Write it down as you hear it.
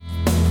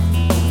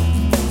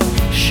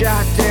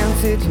Shock down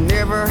said you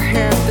never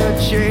had the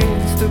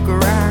chance. Took a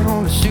ride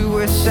on the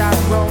suicide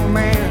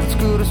romance.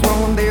 Could have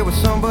sworn there was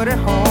somebody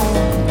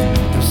home.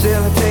 To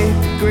celebrate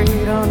great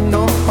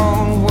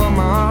unknown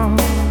woman.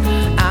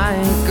 I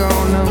ain't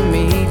gonna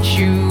meet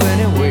you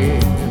anywhere.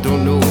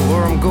 Don't know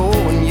where I'm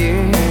going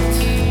yet,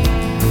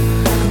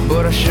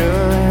 but I sure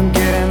am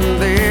getting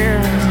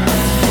there.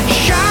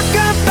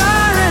 Shotgun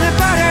fire,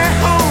 anybody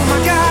home?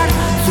 I got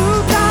 2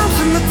 times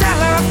in the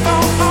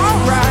telephone,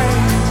 alright.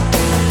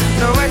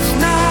 No, it's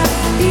not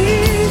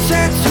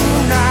easy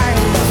tonight.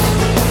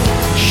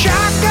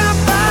 Shotgun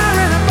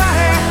fire,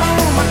 anybody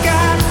home? I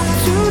got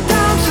 2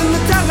 times in the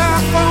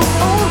telephone,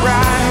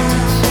 alright.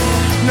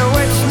 No,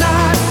 it's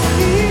not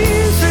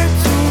easy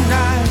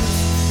tonight.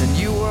 And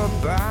you were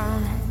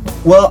bound.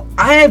 Well,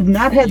 I have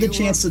not had the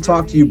chance to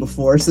talk to you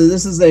before, so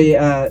this is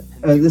a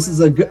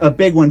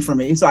big one for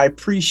me. So I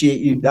appreciate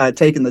you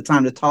taking the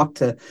time to talk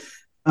to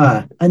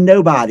a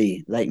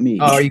nobody like me.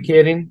 Oh, are you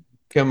kidding?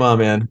 Come on,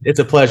 man. It's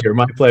a pleasure.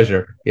 My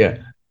pleasure. Yeah.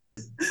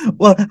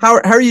 Well,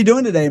 how are you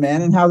doing today,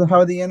 man? And how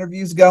are the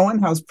interviews going?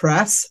 How's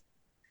press?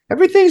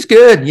 Everything's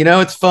good.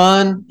 It's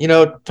fun.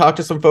 Talk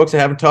to some folks I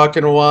haven't talked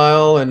in a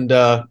while, and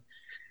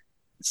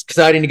it's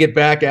exciting to get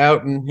back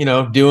out and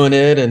doing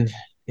it. And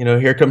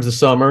here comes the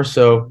summer,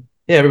 so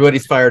yeah,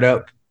 everybody's fired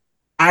up.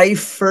 I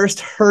first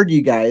heard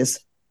you, I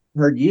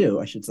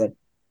should say,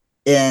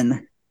 in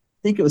I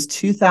think it was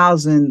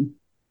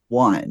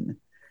 2001,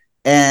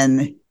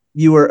 and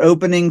you were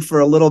opening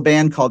for a little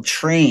band called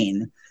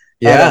Train.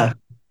 Yeah. At a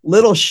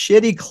little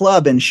shitty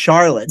club in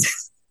Charlotte.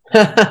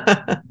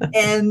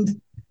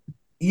 And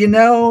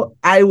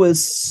I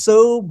was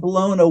so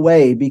blown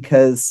away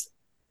because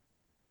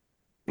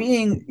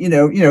being,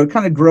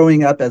 kind of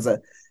growing up as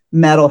a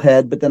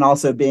metalhead, but then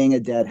also being a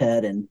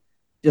deadhead and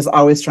just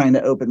always trying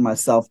to open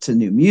myself to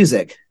new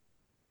music.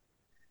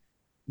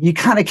 You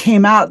kind of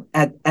came out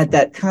at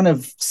that kind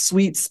of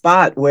sweet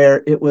spot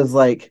where it was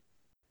like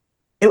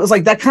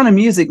that kind of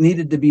music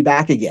needed to be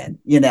back again,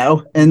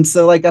 And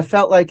so I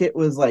felt like it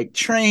was like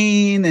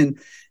Train and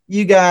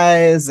you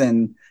guys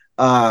and,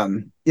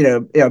 Bare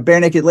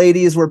Naked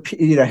Ladies were,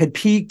 had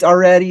peaked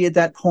already at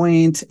that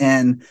point.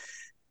 And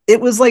it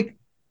was like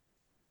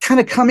kind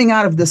of coming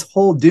out of this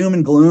whole doom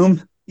and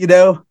gloom,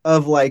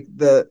 of like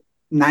the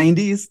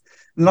 90s.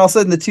 And then all of a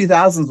sudden the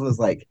 2000s was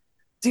like,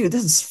 dude,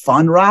 this is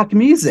fun rock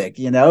music,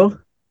 Yeah,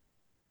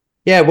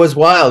 it was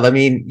wild. I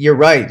mean, you're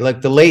right.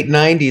 Like the late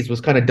 90s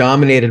was kind of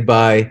dominated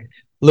by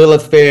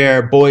Lilith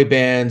Fair, boy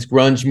bands,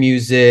 grunge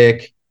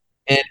music.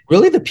 And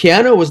really the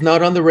piano was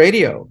not on the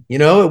radio.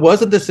 It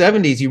wasn't the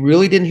 70s. You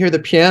really didn't hear the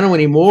piano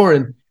anymore.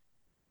 And,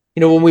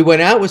 when we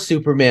went out with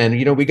Superman,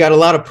 we got a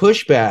lot of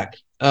pushback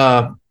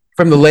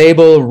from the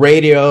label,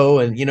 radio.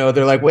 And,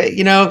 they're like,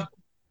 wait,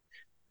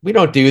 we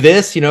don't do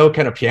this,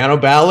 kind of piano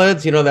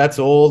ballads, that's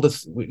old,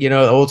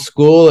 old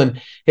school.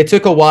 And it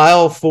took a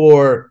while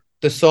for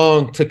the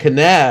song to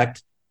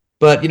connect,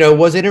 but, it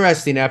was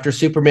interesting after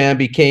Superman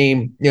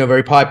became,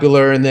 very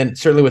popular. And then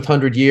certainly with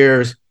 100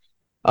 Years,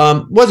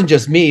 wasn't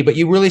just me, but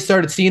you really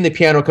started seeing the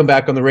piano come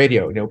back on the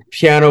radio,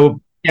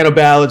 piano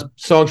ballads,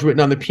 songs written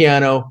on the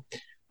piano,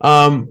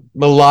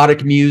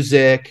 melodic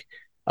music.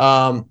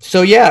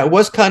 So yeah, it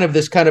was kind of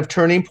this kind of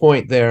turning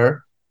point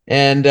there.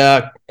 And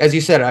as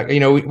you said,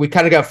 we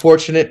kind of got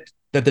fortunate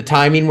that the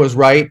timing was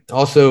right,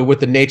 also with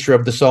the nature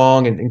of the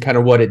song and kind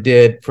of what it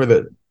did for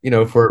the,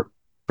 for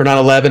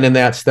 9/11 and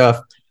that stuff.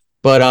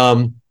 But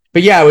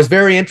yeah, it was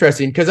very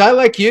interesting because I,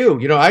 like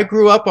you, I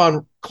grew up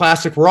on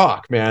classic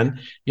rock, man.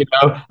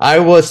 I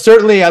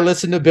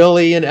listened to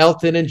Billy and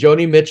Elton and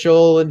Joni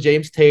Mitchell and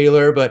James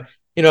Taylor, but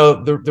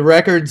the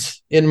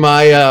records in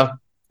my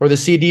or the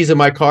CDs in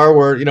my car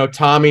were,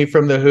 Tommy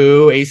from The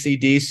Who,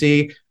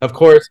 AC/DC. Of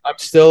course, I'm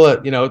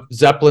still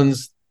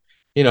Zeppelin's,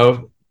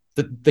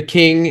 the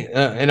king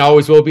and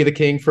always will be the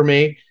king for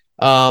me.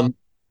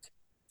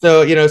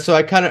 So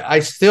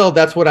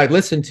that's what I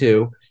listened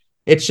to.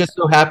 It just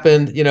so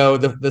happened,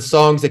 the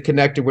songs that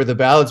connected were the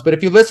ballads. But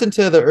if you listen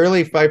to the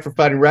early Fight for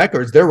Fighting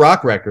records, they're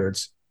rock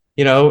records,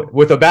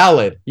 with a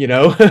ballad,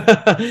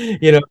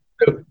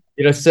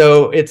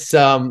 so it's,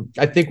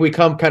 I think we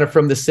come kind of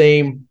from the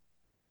same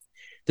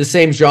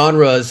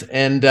genres.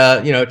 And,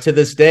 to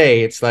this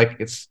day, it's like,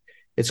 it's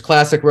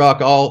classic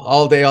rock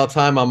all day, all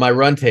time on my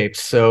run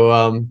tapes.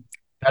 So,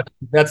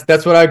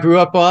 that's what I grew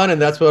up on.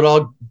 And that's what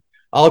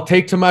I'll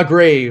take to my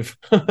grave.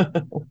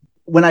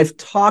 When I've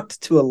talked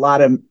to a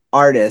lot of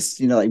artists,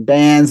 like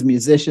bands,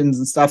 musicians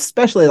and stuff,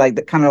 especially like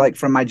the kind of like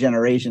from my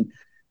generation,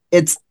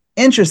 it's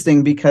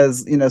interesting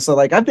because, so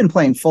like I've been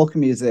playing folk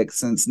music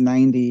since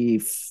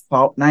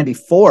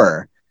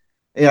 94.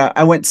 Yeah.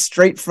 I went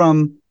straight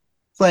from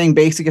playing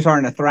basic guitar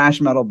in a thrash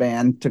metal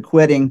band to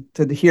quitting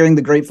to hearing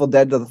the Grateful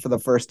Dead for the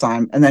first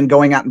time and then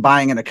going out and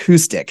buying an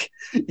acoustic,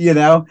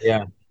 Yeah.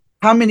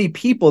 How many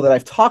people that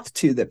I've talked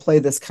to that play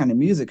this kind of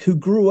music who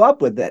grew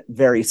up with that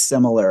very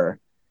similar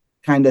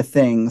kind of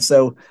thing.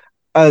 So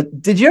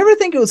did you ever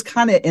think it was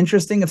kind of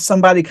interesting if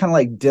somebody kind of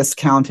like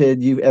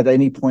discounted you at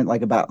any point,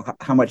 like about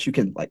how much you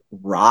can like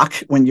rock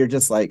when you're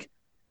just like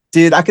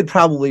Dude, I could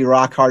probably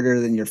rock harder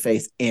than your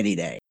face any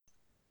day.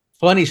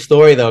 Funny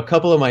story though, a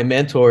couple of my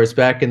mentors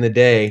back in the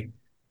day,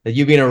 that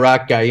you being a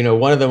rock guy,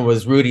 one of them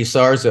was Rudy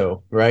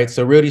Sarzo, right?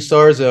 So Rudy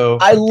Sarzo,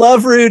 I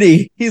love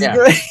Rudy. He's yeah.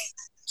 great.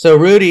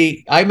 So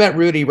I met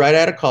Rudy right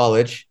out of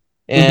college,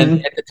 and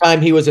Mm-hmm. at the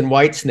time he was in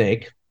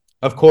Whitesnake.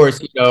 Of course,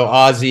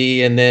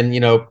 Ozzy, and then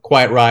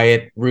Quiet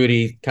Riot,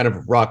 Rudy, kind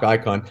of rock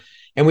icon.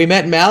 And we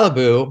met in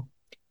Malibu,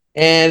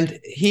 and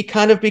he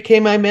kind of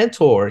became my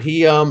mentor.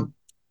 He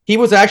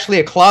was actually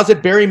a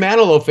closet Barry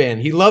Manilow fan.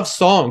 He loves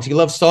songs. He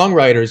loves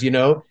songwriters.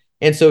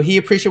 And so he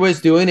appreciated what I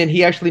was doing, and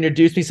he actually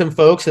introduced me some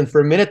folks. And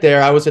for a minute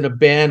there, I was in a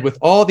band with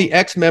all the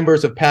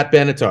ex-members of Pat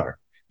Benatar.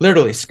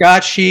 Literally,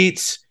 Scott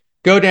Sheets.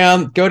 Go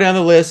down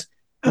the list.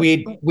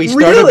 We started a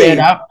band Really?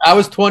 out. I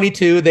was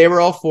 22. They were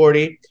all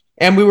 40,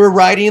 and we were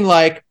writing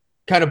like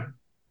kind of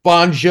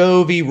Bon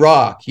Jovi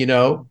rock,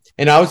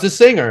 And I was the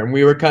singer, and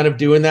we were kind of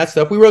doing that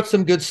stuff. We wrote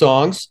some good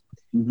songs.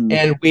 Mm-hmm.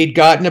 And we'd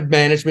gotten a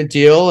management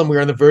deal, and we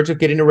were on the verge of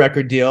getting a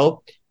record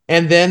deal.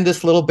 And then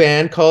this little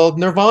band called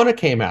Nirvana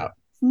came out,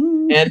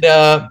 and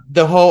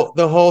the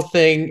whole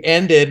thing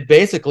ended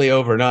basically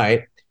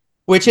overnight,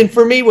 which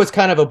for me was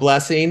kind of a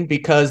blessing,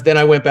 because then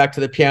I went back to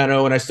the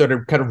piano and I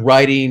started kind of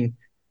writing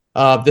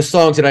the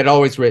songs that I'd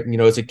always written,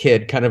 as a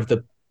kid, kind of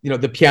the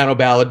piano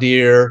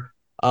balladeer.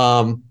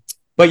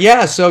 But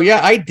yeah, so yeah,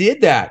 I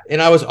did that, and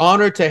I was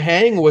honored to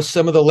hang with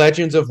some of the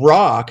legends of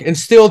rock, and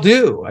still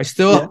do. I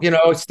still,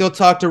 still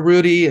talk to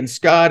Rudy and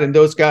Scott and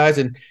those guys,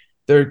 and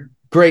they're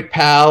great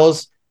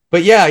pals.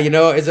 But yeah,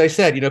 as I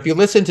said, if you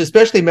listen to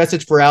especially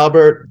Message for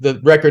Albert, the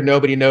record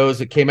nobody knows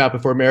that came out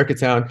before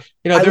Americatown,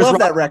 I there's love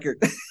rock. that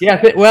record.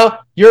 Yeah, well,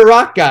 you're a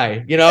rock guy,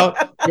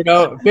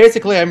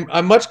 Basically,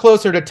 I'm much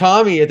closer to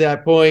Tommy at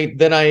that point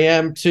than I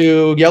am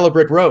to Yellow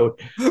Brick Road.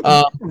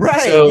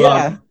 Right?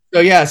 So,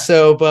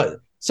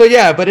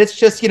 yeah. But it's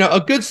just,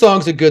 a good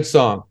song's a good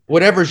song,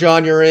 whatever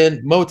genre you're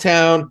in,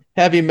 Motown,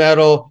 heavy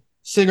metal,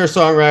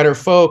 singer-songwriter,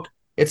 folk.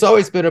 It's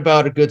always been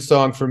about a good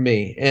song for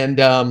me. And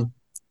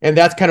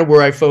that's kind of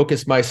where I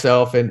focus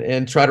myself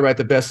and try to write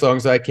the best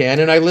songs I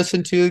can. And I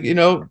listen to,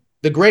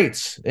 the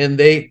greats, and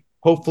they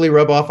hopefully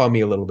rub off on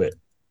me a little bit.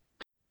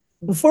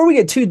 Before we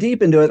get too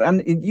deep into it,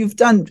 you've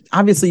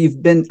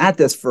been at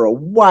this for a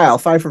while.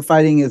 Fight for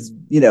Fighting has,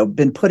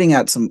 been putting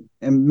out some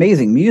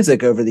amazing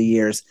music over the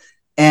years.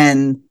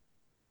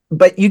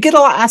 But you get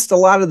asked a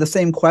lot of the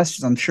same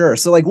questions, I'm sure.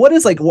 So like, what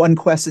is like one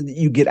question that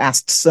you get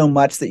asked so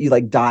much that you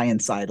like die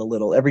inside a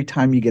little every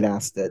time you get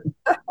asked it?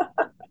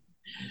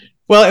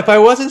 Well, if I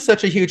wasn't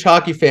such a huge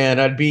hockey fan,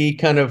 I'd be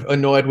kind of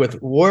annoyed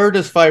with, where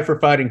does Fight for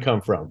Fighting come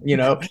from?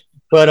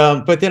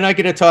 But then I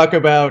get to talk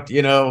about,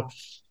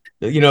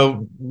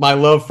 my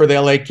love for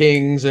the LA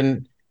Kings,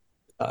 and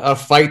a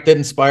fight that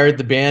inspired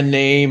the band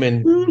name,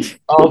 and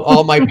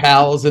all my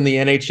pals in the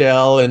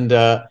NHL.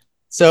 And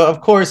so,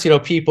 of course,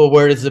 people,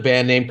 where does the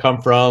band name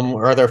come from?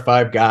 Or are there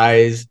five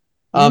guys?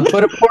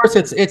 But of course,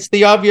 it's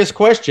the obvious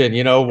question,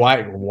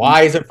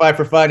 why is it Fight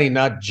for Fighting,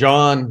 not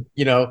John?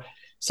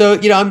 So,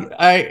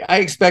 I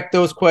expect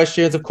those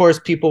questions. Of course,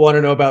 people want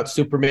to know about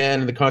Superman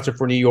and the Concert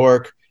for New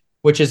York,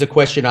 which is a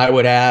question I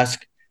would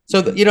ask. So,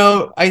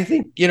 I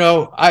think,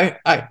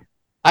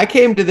 I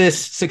came to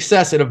this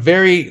success at a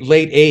very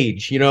late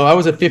age. I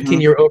was a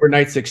 15-year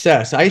overnight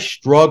success. I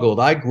struggled,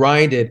 I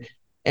grinded,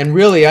 and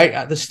really,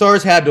 the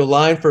stars had to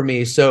align for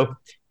me. So,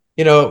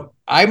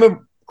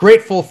 I'm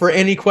grateful for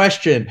any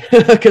question,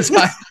 because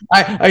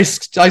I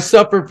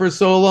suffered for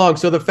so long.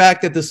 So the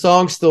fact that the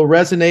songs still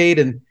resonate,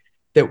 and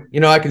that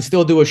I can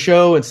still do a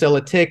show and sell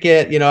a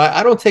ticket,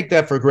 I don't take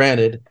that for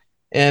granted.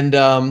 And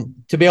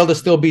to be able to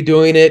still be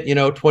doing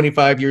it,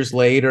 25 years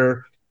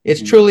later,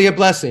 it's truly a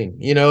blessing,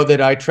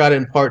 that I try to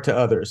impart to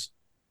others.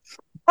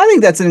 I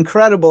think that's an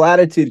incredible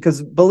attitude,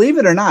 because believe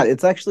it or not,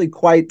 it's actually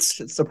quite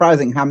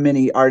surprising how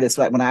many artists,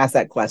 when I ask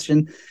that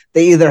question,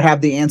 they either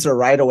have the answer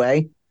right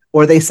away,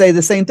 or they say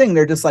the same thing.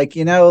 They're just like,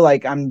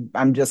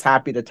 I'm just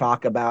happy to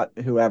talk about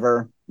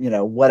whoever,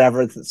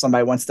 whatever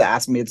somebody wants to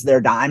ask me. It's their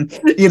dime,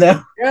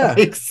 Yeah.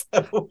 Like,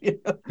 so,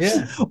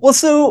 Yeah. Well,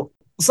 so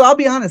I'll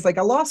be honest, like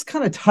I lost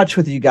kind of touch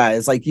with you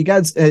guys, like you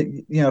guys,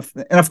 and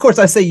of course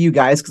I say you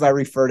guys because I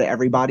refer to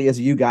everybody as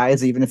you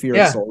guys, even if you're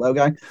a solo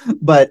guy.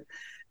 But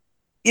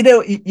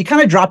you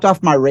kind of dropped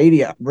off my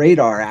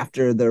radar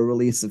after the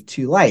release of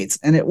Two Lights,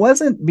 and it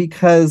wasn't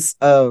because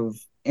of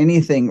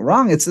anything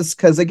wrong. It's just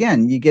because,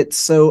 again, you get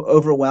so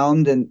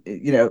overwhelmed and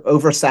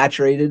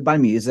oversaturated by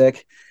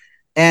music.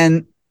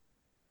 And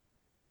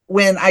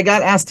when I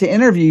got asked to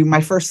interview,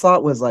 my first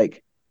thought was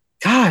like,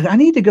 God, I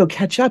need to go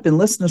catch up and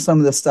listen to some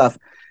of this stuff.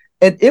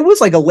 And it was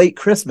like a late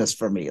Christmas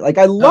for me. Like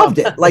I loved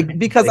it, like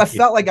because I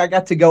felt like I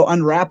got to go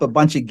unwrap a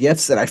bunch of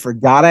gifts that I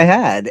forgot I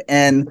had.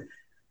 And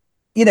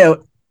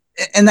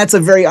and that's a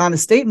very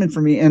honest statement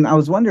for me. And I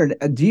was wondering,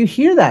 do you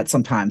hear that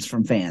sometimes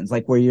from fans,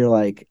 like where you're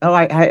like, oh,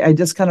 I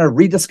just kind of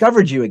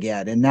rediscovered you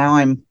again, and now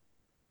I'm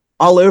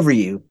all over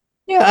you?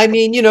 Yeah, I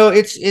mean,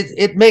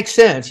 it makes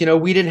sense.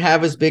 We didn't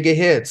have as big a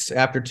hits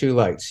after Two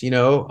Lights.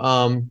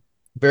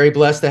 Very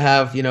blessed to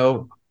have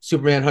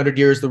Superman 100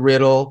 Years, The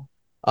Riddle.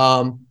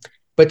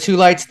 but Two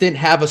Lights didn't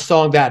have a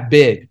song that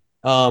big.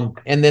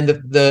 And then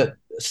the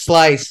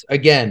Slice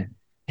again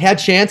had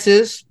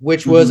Chances,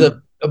 which was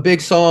a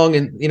big song,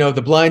 and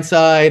The Blind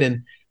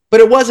Side, but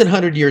it wasn't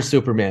 100 Years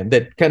Superman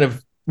that kind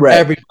of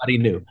everybody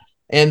knew.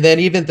 And then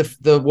even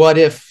the What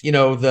If,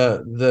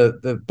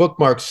 the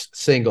Bookmarks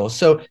single.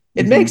 So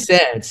it makes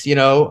sense,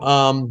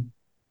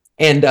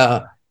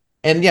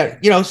 and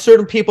yeah,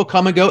 certain people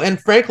come and go.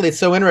 And frankly, it's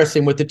so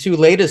interesting with the two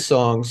latest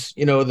songs,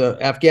 the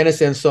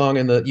Afghanistan song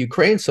and the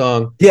Ukraine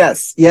song.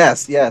 Yes.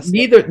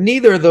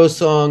 Neither of those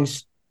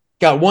songs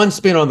got one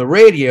spin on the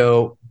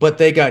radio, but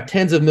they got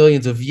tens of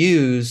millions of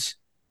views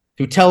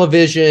through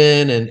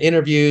television and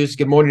interviews,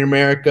 Good Morning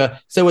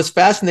America. So it was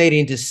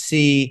fascinating to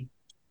see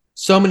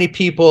so many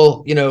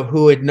people,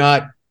 who had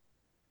not,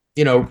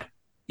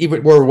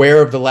 even were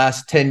aware of the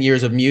last 10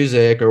 years of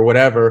music or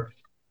whatever.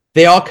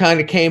 They all kind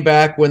of came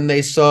back when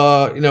they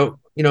saw,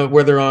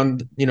 whether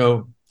on,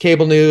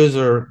 cable news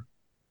or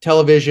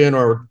television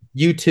or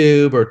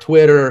YouTube or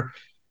Twitter,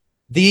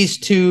 these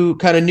two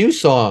kind of new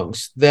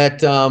songs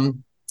that,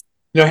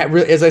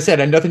 as I said,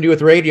 had nothing to do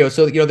with radio.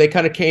 So, they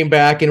kind of came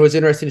back, and it was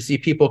interesting to see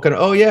people kind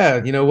of, oh yeah,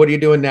 what are you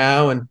doing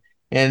now?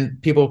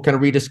 And people kind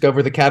of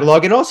rediscover the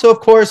catalog. And also, of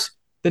course,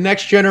 the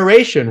next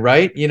generation,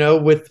 right?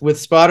 With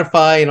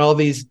Spotify and all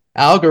these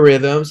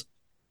algorithms,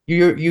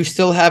 you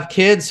still have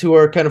kids who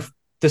are kind of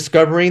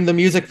discovering the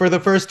music for the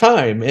first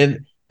time.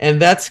 And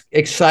that's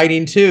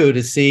exciting too,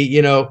 to see,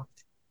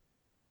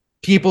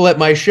 people at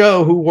my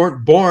show who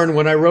weren't born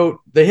when I wrote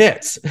the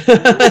hits.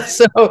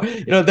 So,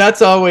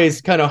 that's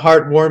always kind of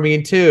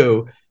heartwarming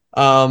too.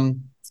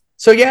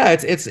 So yeah,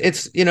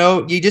 it's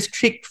you just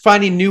keep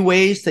finding new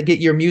ways to get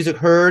your music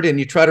heard, and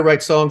you try to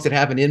write songs that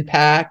have an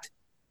impact.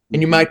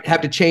 And you might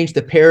have to change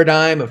the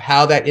paradigm of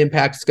how that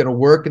impact is going to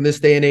work in this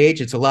day and age.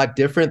 It's a lot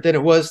different than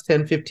it was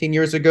 10, 15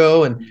 years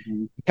ago. And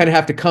you kind of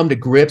have to come to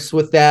grips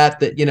with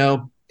that,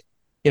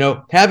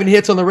 having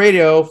hits on the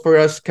radio for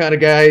us kind of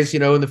guys,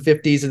 in the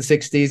 50s and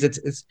 60s,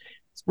 it's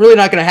really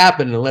not going to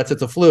happen unless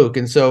it's a fluke.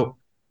 And so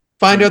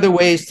find other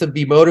ways to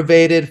be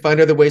motivated, find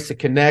other ways to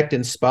connect,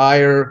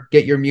 inspire,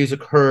 get your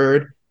music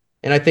heard.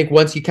 And I think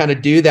once you kind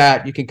of do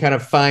that, you can kind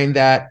of find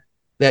that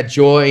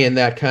joy and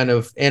that kind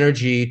of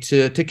energy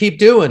to keep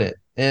doing it.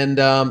 And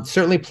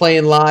certainly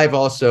playing live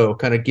also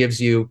kind of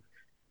gives you,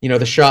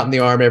 the shot in the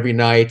arm every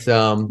night,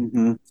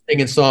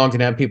 singing songs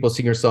and having people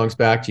sing your songs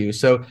back to you.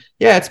 So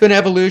yeah, it's been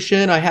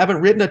evolution. I haven't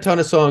written a ton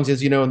of songs,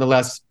 as you know, in the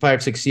last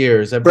 5-6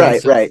 years. I've done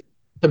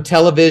some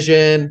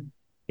television.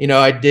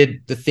 I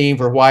did the theme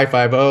for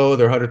Y50,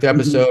 their 100th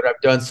episode.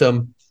 I've done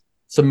some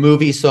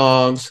movie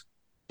songs,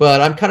 but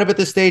I'm kind of at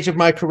the stage of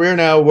my career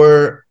now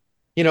where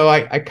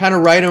I kind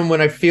of write them when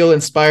I feel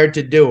inspired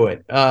to do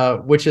it,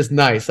 which is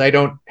nice. I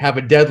don't have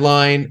a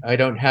deadline. I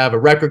don't have a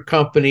record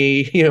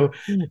company,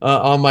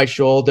 on my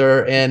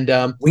shoulder.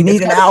 And we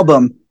need an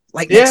album.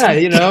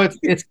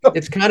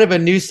 It's kind of a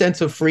new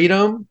sense of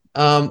freedom.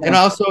 And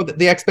also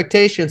the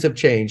expectations have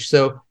changed.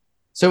 So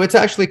it's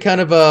actually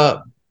kind of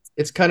a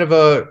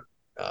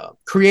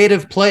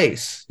creative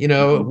place,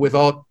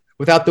 without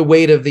the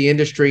weight of the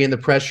industry and the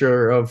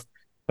pressure of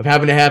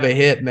having to have a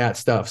hit and that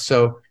stuff.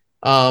 So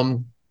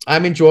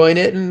I'm enjoying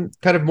it and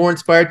kind of more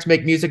inspired to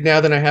make music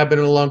now than I have been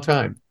in a long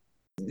time.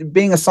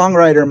 Being a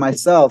songwriter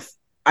myself,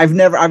 I've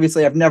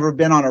never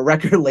been on a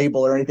record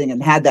label or anything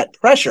and had that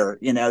pressure,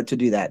 to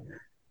do that.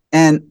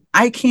 And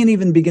I can't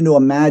even begin to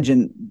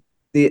imagine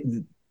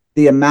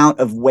the amount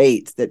of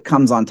weight that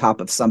comes on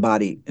top of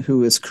somebody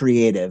who is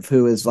creative,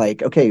 who is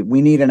like, okay,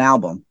 we need an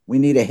album, we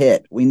need a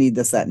hit, we need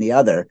this, that, and the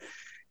other.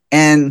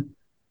 And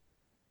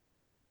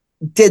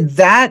did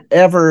that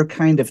ever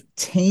kind of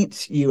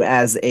taint you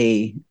as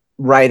a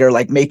writer,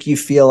 like make you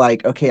feel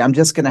like, okay, I'm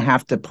just going to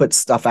have to put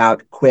stuff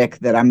out quick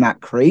that I'm not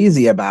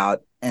crazy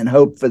about and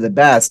hope for the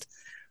best?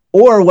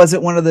 Or was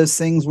it one of those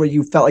things where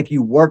you felt like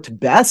you worked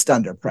best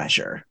under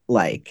pressure?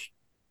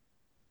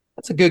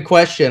 That's a good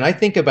question. I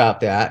think about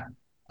that.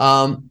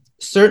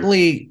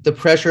 Certainly the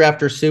pressure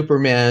after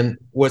Superman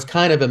was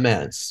kind of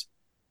immense.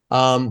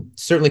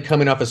 Certainly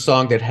coming off a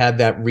song that had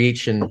that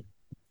reach and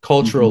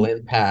cultural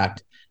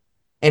impact.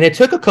 And it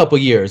took a couple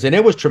years, and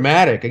it was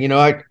traumatic.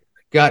 I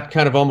got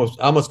kind of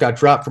almost got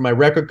dropped from my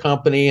record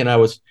company, and I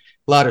was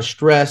a lot of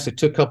stress. It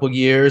took a couple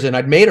years, and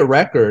I'd made a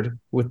record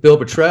with Bill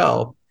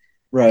Bottrell.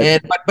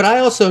 Right. But I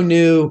also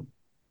knew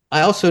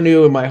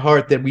in my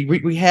heart that we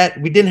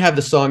didn't have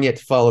the song yet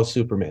to follow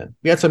Superman.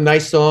 We had some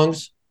nice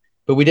songs,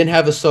 but we didn't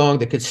have the song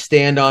that could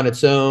stand on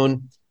its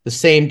own, the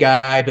same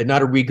guy, but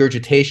not a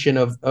regurgitation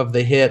of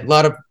the hit. A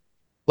lot of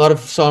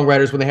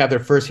songwriters, when they have their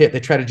first hit, they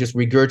try to just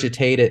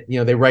regurgitate it.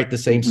 They write the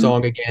same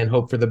song again,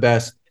 hope for the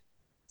best.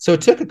 So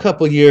it took a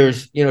couple of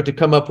years, to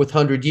come up with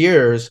 100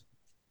 Years.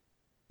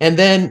 And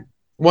then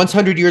once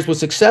 100 Years was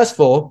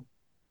successful,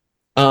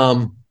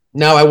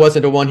 now I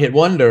wasn't a one-hit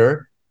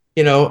wonder.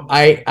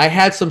 I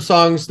had some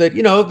songs that,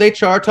 they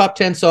chart top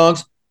 10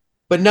 songs,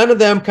 but none of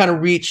them kind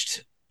of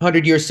reached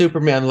 100 Years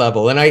Superman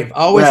level. And I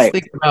always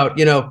think about,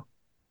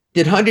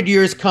 did 100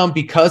 Years come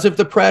because of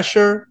the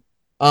pressure?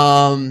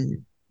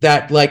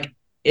 That like,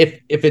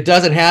 if it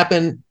doesn't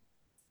happen,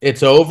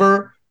 it's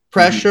over Mhm.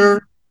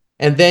 pressure,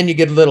 and then you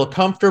get a little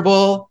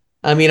comfortable.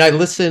 I mean, I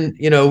listen,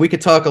 we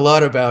could talk a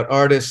lot about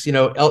artists,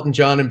 Elton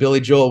John and Billy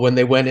Joel when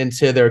they went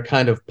into their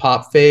kind of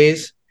pop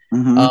phase,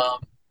 um, Mhm.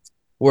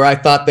 where I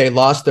thought they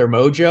lost their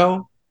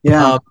mojo.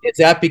 Yeah. Is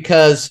that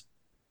because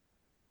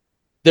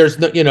there's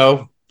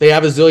no, they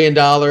have $1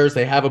 zillion,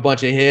 they have a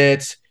bunch of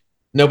hits,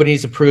 nobody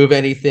needs to prove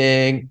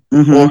anything, or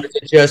Mhm. is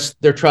it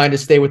just they're trying to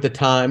stay with the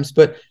times?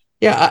 But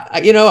yeah,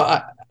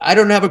 I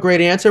don't have a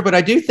great answer, but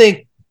I do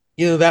think,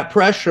 that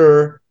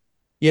pressure,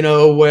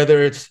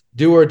 whether it's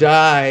do or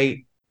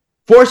die,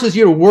 forces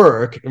you to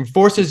work and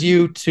forces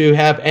you to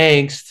have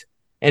angst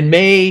and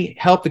may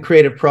help the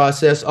creative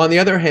process. On the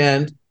other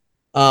hand,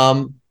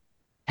 um,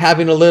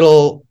 having a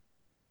little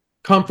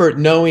comfort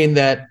knowing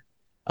that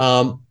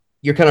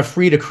you're kind of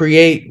free to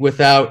create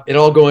without it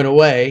all going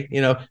away,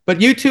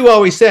 But you two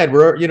always said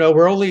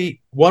we're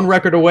only one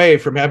record away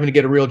from having to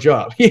get a real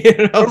job,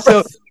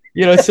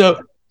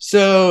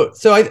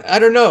 So, I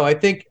don't know. I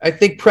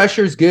think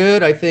pressure is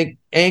good. I think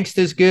angst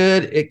is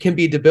good. It can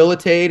be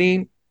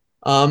debilitating,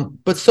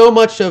 but so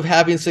much of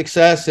having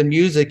success in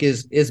music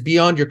is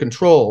beyond your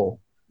control.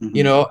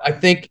 Mhm. I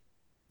think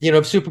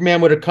if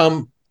Superman would have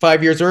come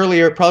 5 years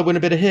earlier, it probably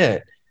wouldn't have been a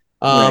hit.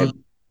 Right.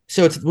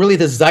 So it's really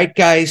the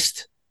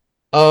zeitgeist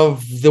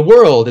of the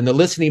world and the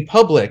listening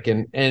public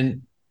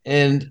and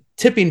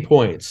tipping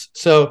points.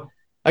 So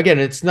again,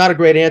 it's not a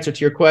great answer to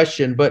your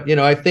question, but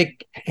I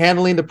think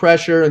handling the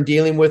pressure and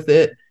dealing with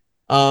it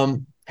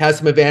has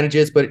some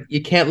advantages, but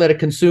you can't let it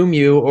consume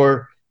you,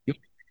 or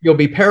you'll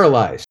be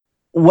paralyzed.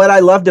 What I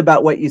loved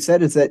about what you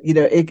said is that,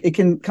 it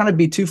can kind of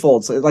be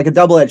twofold, so like a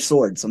double-edged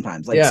sword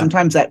sometimes. Like Yeah,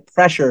 sometimes that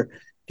pressure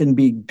can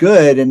be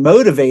good and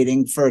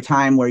motivating for a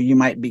time where you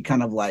might be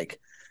kind of like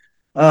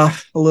a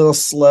little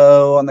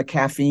slow on the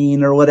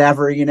caffeine or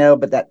whatever,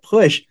 but that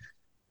push.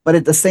 But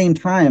at the same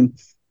time,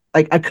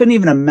 like I couldn't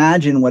even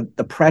imagine what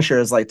the pressure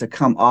is like to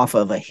come off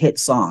of a hit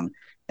song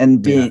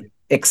and yeah, being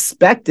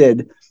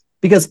expected,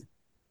 because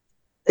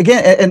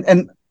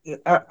again,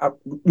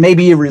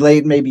 maybe you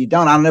relate, maybe you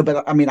don't. I don't know,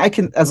 but I mean, I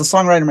can, as a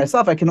songwriter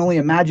myself, I can only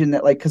imagine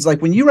that, like, because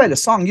like when you write a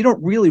song, you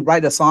don't really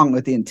write a song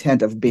with the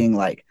intent of being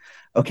like,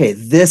 okay,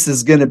 this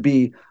is going to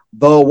be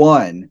the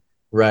one,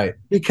 right.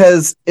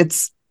 because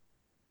it's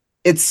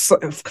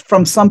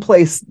from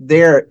someplace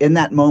there in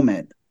that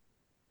moment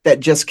that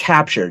just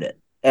captured it,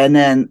 and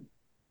then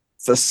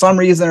for some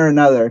reason or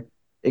another,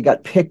 it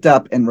got picked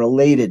up and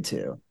related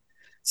to.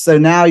 So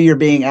now you're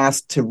being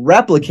asked to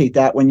replicate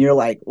that when you're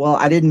like, well,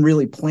 I didn't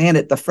really plan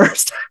it the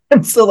first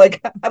time. So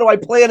like, how do I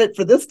plan it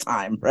for this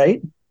time?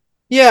 Right.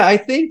 Yeah, I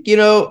think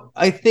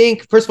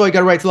first of all, you got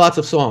to write lots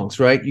of songs,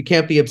 right? You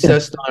can't be Yeah.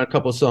 obsessed on a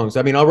couple of songs.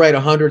 I mean, I'll write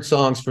 100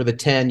 songs for the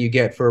 10 you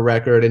get for a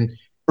record, and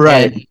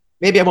Right.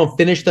 maybe I won't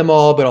finish them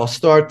all, but I'll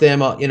start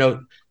them.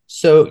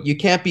 So you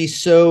can't be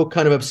so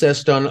kind of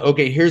obsessed on,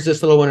 okay, here's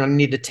this little one, I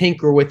need to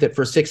tinker with it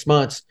for 6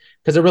 months,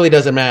 because it really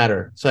doesn't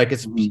matter. It's like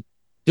it's Mm-hmm.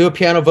 do a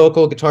piano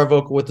vocal, guitar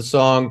vocal with the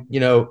song,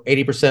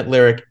 80%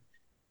 lyric,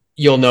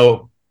 you'll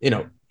know,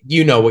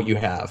 what you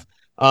have.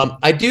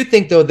 I do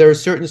think though there are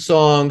certain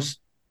songs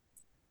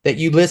that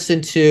you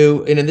listen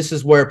to, and this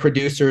is where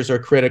producers are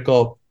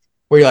critical,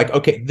 where you're like,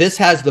 okay, this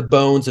has the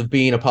bones of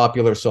being a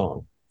popular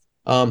song.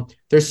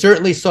 There's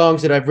certainly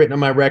songs that I've written on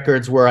my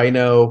records where I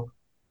know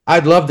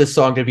I'd love this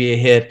song to be a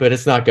hit, but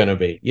it's not going to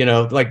be.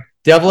 Like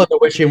 "Devil in the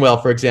Wishing Well,"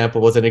 for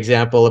example, was an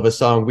example of a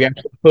song we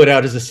actually put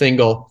out as a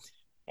single,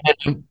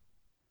 and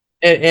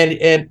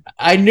and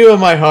I knew in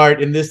my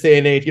heart in this day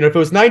and age, if it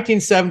was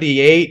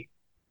 1978,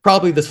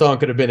 probably the song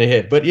could have been a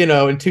hit. But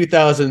in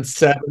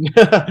 2007,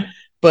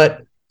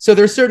 but so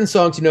there's certain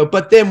songs,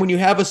 But then when you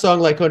have a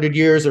song like "100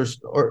 Years"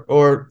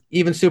 or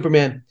even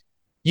Superman,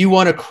 you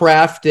want to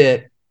craft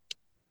it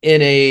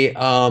in a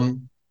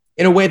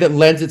way that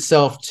lends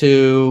itself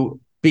to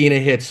being a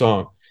hit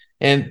song,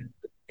 and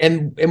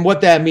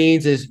what that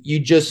means is you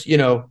just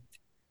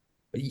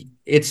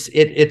it's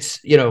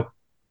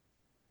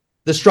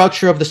the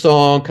structure of the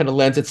song kind of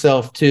lends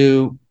itself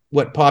to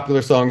what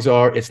popular songs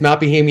are. It's not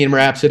Bohemian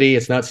Rhapsody.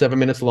 It's not 7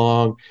 minutes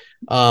long.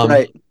 Um,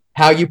 Right.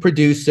 how you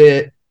produce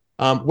it,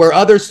 where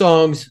other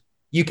songs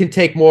you can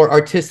take more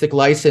artistic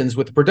license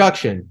with the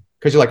production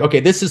because you're like, okay,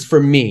 this is for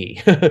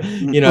me.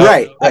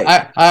 Right.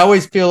 Right. I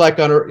always feel like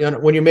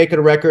when you're making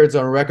records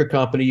on a record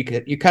company,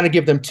 you kind of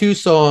give them 2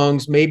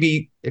 songs,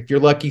 maybe if you're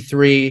lucky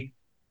 3,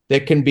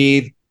 that can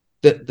be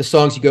the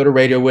songs you go to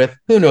radio with.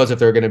 Who knows if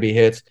they're going to be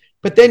hits?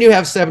 But then you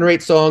have 7 or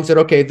 8 songs that,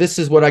 okay, this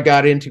is what I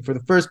got into for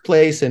the first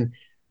place, and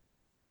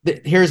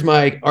here's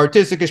my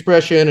artistic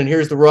expression, and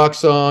here's the rock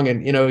song,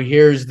 and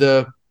here's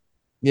the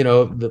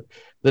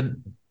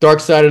Dark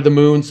Side of the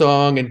Moon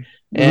song, and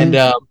and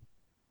Mm-hmm. um,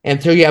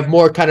 and so you have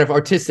more kind of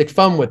artistic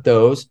fun with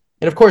those.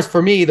 And of course,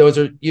 for me, those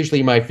are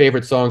usually my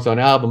favorite songs on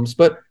albums.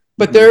 But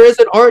Mm-hmm. there is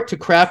an art to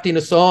crafting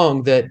a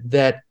song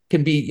that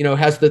can be,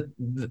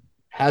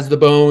 has the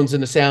bones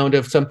and the sound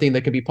of something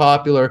that can be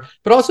popular,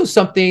 but also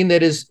something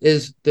that is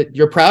that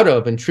you're proud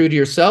of and true to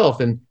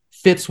yourself and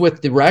fits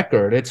with the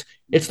record.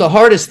 It's the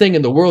hardest thing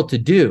in the world to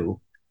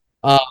do.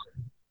 Uh,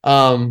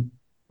 um,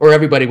 or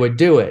everybody would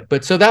do it.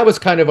 But so that was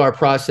kind of our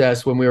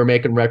process when we were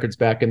making records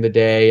back in the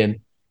day.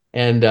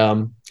 And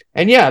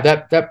yeah,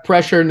 that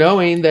pressure,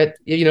 knowing that,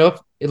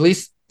 at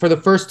least for the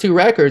first two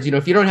records,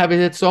 if you don't have a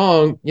hit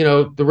song,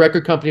 the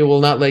record company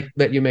will not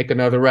let you make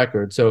another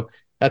record. So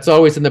that's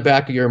always in the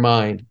back of your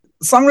mind.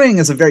 Songwriting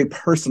is a very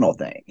personal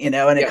thing, and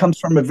it Yeah. comes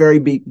from a very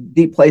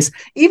deep place.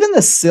 Even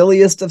the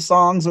silliest of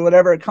songs or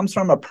whatever, it comes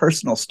from a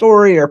personal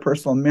story or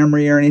personal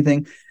memory or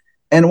anything.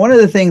 And one of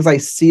the things I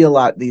see a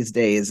lot these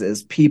days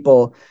is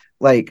people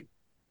like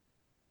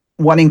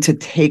wanting to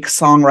take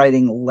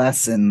songwriting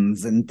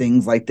lessons and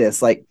things like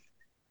this. Like,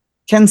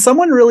 can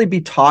someone really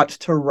be taught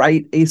to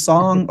write a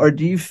song, or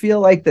do you feel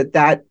like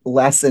that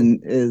lesson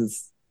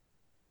is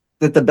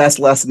that the best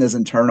lesson is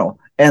internal,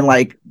 and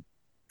like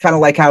kind of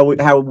like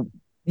how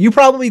you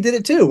probably did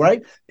it too,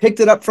 right? Picked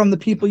it up from the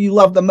people you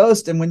love the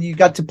most, and when you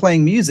got to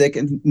playing music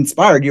and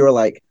inspired, you were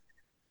like,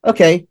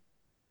 okay,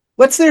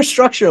 what's their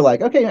structure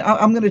like? Okay,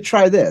 I'm going to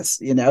try this,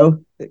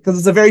 because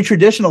it's a very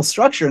traditional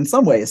structure in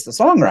some ways to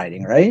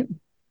songwriting, right?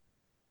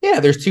 Yeah,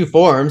 there's two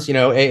forms,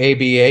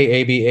 AAB,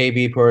 AAB,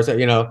 AB, chorus,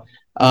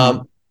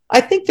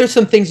 I think there's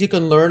some things you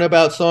can learn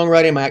about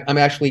songwriting. I'm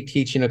actually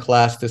teaching a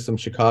class to some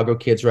Chicago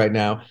kids right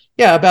now.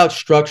 Yeah, about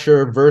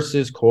structure,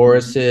 verses,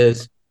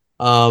 choruses,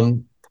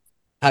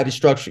 how to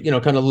structure,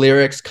 kind of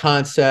lyrics,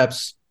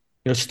 concepts,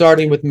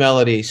 starting with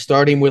melody,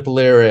 starting with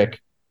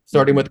lyric,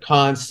 starting with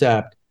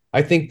concept.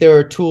 I think there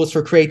are tools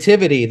for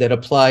creativity that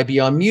apply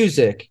beyond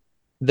music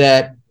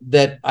that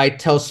I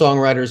tell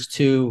songwriters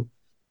to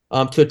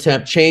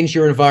attempt. Change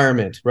your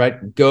environment,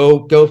 right?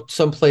 Go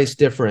someplace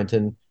different,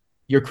 and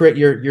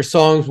your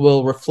songs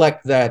will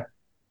reflect that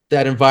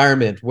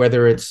environment,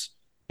 whether it's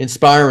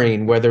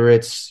inspiring, whether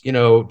it's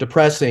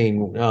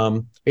depressing.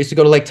 I used to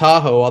go to Lake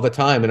Tahoe all the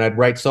time, and I'd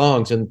write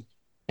songs,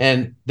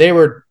 and they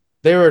were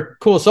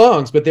cool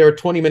songs, but they were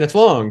 20 minutes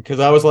long because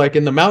I was like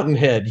in the mountain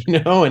head,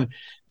 and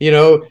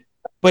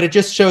but it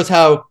just shows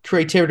how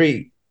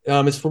creativity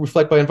is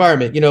reflected by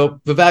environment.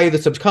 The value of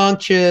the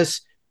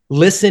subconscious,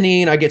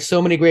 listening. I get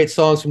so many great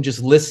songs from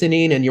just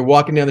listening, and you're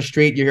walking down the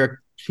street, you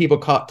hear people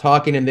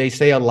talking, and they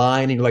say a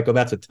line, and you're like, oh,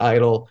 that's a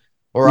title.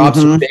 Or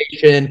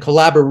observation.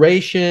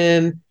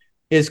 Collaboration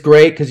is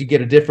great because you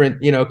get a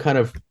different, kind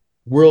of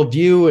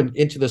worldview and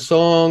into the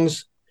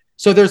songs.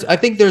 So I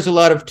think there's a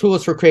lot of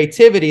tools for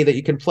creativity that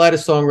you can apply to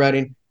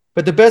songwriting,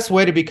 but the best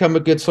way to become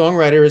a good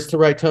songwriter is to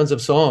write tons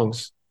of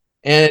songs.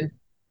 And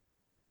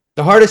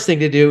the hardest thing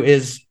to do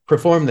is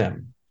perform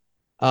them,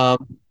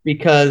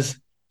 because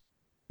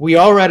we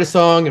all write a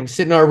song and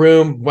sit in our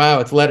room. Wow,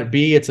 it's Let It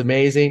Be. It's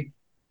amazing.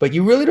 But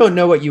you really don't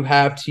know what you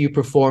have till you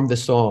perform the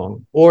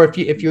song. Or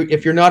if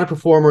you're not a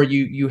performer,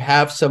 you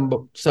have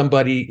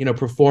somebody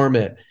perform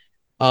it,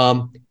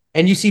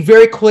 and you see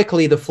very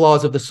quickly the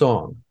flaws of the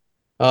song,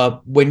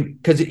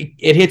 because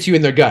it hits you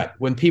in their gut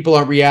when people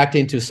aren't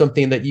reacting to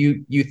something that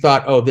you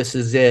thought, oh, this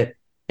is it.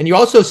 And you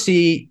also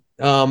see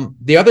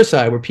the other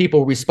side where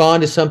people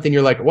respond to something.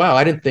 You're like, wow,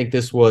 I didn't think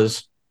this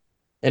was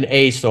an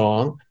A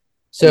song.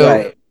 So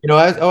Right.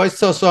 I always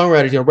tell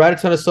songwriters, write a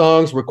ton of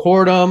songs,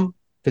 record them,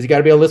 because you got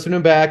to be able to listen to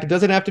them back. It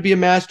doesn't have to be a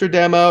master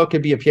demo. It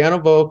could be a piano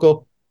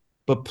vocal,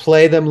 but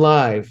play them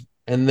live,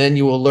 and then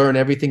you will learn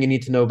everything you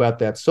need to know about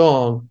that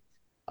song.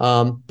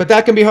 But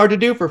that can be hard to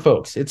do for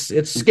folks.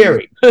 It's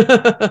scary,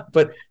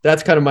 but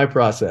that's kind of my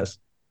process.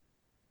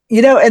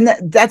 And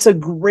that's a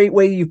great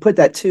way you put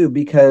that too,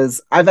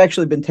 because I've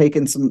actually been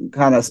taking some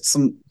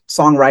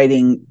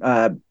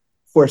songwriting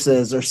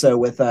courses or so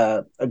with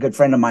a good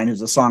friend of mine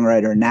who's a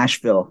songwriter in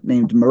Nashville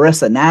named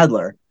Marissa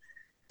Nadler.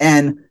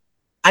 And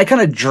I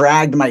kind of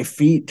dragged my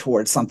feet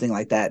towards something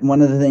like that. And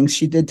one of the things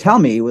she did tell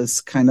me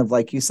was kind of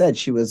like you said,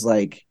 she was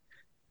like,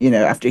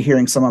 after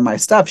hearing some of my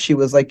stuff, she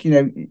was like,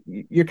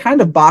 you're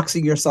kind of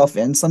boxing yourself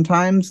in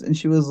sometimes. And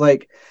she was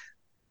like,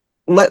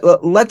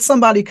 let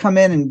somebody come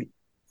in and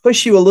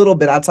push you a little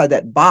bit outside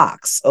that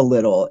box a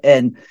little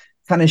and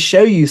kind of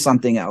show you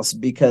something else.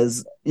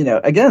 Because,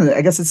 again,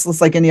 I guess it's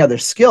just like any other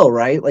skill,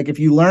 right? Like if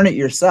you learn it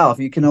yourself,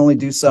 you can only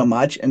do so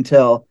much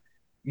until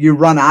you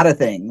run out of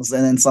things.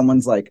 And then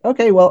someone's like,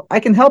 okay, well, I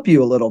can help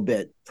you a little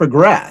bit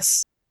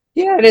progress.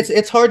 Yeah, and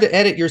it's hard to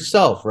edit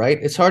yourself, right?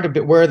 It's hard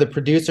to wear the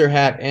producer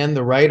hat and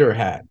the writer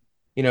hat,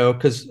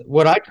 because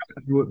when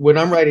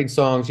I'm writing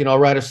songs, I'll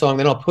write a song,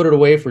 then I'll put it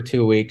away for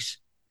 2 weeks,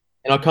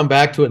 and I'll come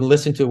back to it and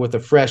listen to it with a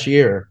fresh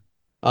ear.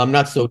 I'm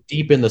not so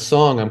deep in the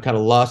song. I'm kind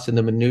of lost in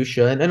the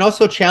minutia, and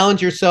also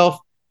challenge yourself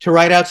to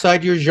write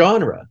outside your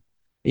genre.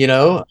 Give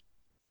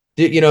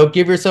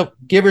yourself.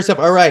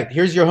 All right,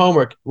 here's your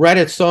homework. Write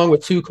a song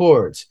with 2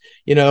 chords.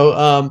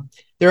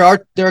 There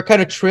are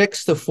kind of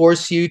tricks to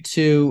force you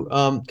to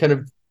kind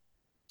of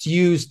to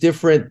use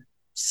different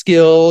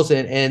skills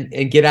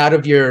and get out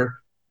of your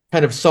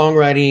kind of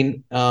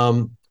songwriting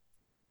kind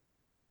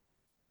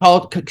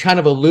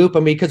of a loop. I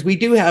mean, because we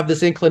do have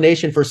this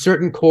inclination for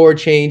certain chord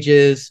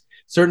changes,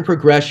 certain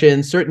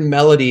progressions, certain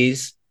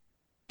melodies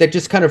that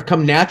just kind of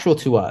come natural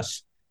to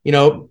us.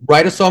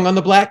 Write a song on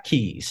the black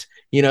keys.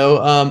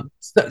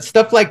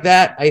 Stuff like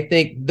that. I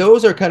think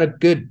those are kind of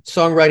good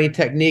songwriting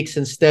techniques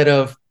instead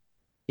of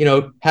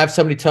have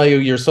somebody tell you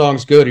your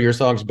song's good or your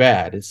song's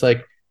bad. It's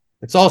like,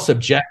 it's all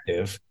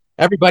subjective.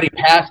 Everybody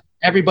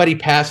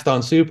passed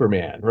on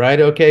Superman, right?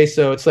 Okay,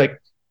 so it's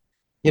like,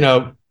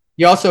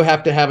 you also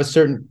have to have a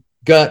certain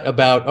gut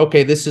about,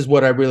 okay, this is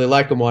what I really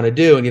like and want to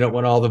do, and you don't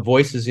want all the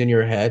voices in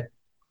your head.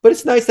 But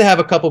it's nice to have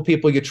a couple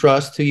people you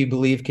trust who you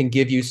believe can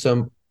give you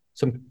some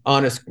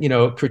honest,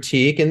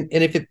 critique. And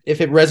if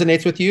it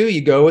resonates with you,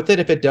 you go with it.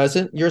 If it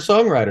doesn't, you're a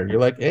songwriter.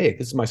 You're like, hey,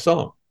 this is my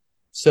song.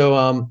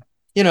 So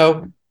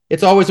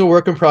it's always a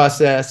work in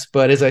process.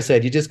 But as I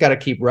said, you just got to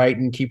keep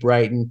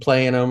writing,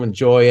 playing them,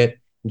 enjoy it,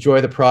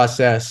 enjoy the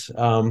process.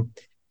 Don't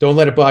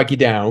let it bog you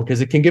down,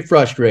 because it can get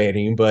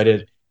frustrating, but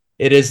it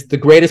is the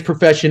greatest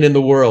profession in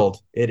the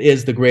world. It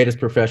is the greatest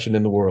profession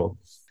in the world.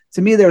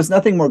 To me, there was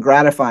nothing more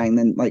gratifying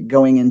than like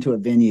going into a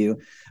venue,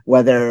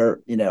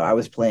 whether, I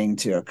was playing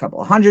to a couple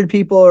 100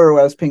 people or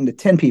I was playing to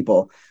 10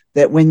 people,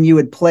 that when you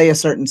would play a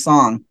certain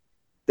song,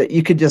 that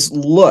you could just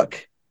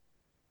look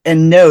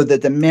and know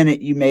that the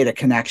minute you made a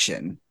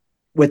connection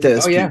with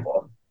those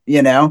people,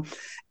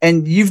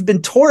 and you've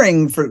been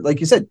touring for,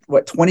 like you said,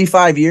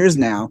 25 years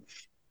now.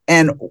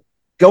 And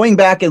going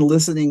back and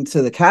listening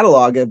to the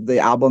catalog of the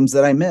albums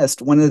that I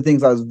missed, one of the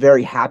things I was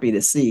very happy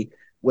to see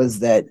was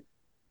that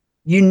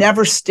you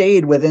never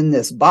stayed within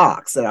this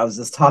box that I was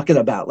just talking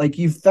about. Like,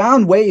 you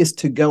found ways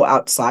to go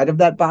outside of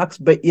that box,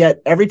 but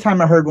yet every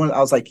time I heard one, I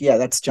was like, yeah,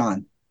 that's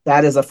John.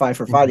 That is a Fight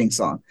for Fighting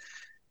song.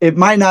 It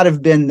might not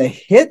have been the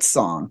hit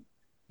song.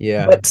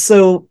 Yeah. But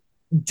so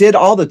did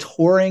all the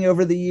touring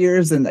over the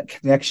years and that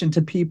connection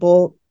to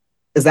people,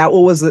 is that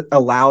what was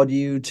allowed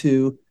you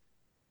to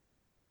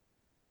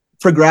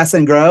progress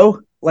and grow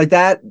like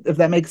that, if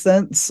that makes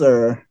sense?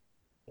 Or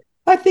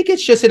I think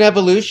it's just an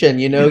evolution.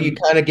 You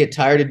kind of get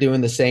tired of doing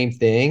the same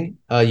thing.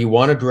 You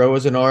want to grow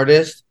as an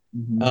artist.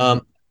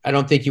 I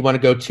don't think you want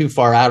to go too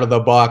far out of the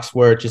box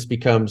where it just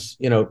becomes,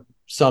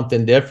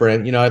 something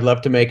different. I'd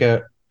love to make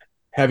a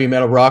heavy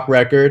metal rock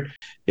record.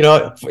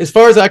 As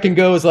far as I can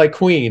go is like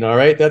Queen. All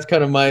right. That's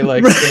kind of my,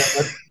 like,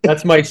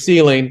 that's my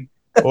ceiling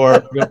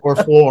or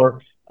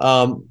floor.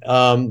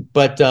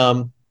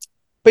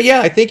 But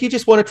yeah, I think you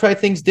just want to try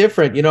things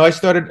different.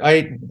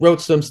 I wrote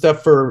some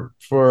stuff for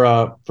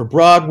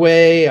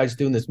Broadway. I was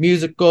doing this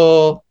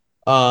musical.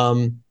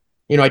 I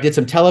did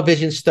some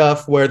television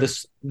stuff where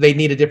they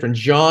need a different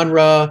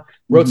genre.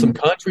 Wrote some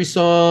country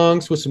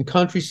songs with some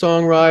country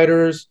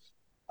songwriters.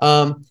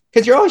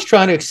 Because you're always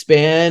trying to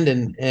expand,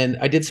 and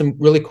I did some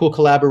really cool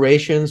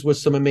collaborations with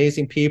some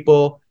amazing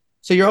people.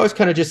 So you're always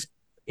kind of just,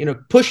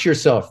 push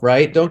yourself,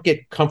 right? Don't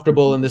get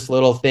comfortable in this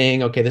little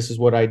thing. Okay, this is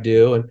what I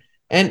do.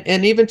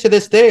 And even to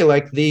this day,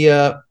 like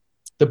the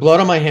Blood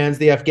on My Hands,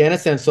 the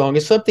Afghanistan song,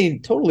 is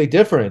something totally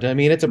different. I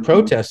mean, it's a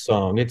protest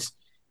song. It's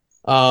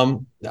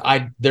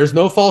there's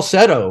no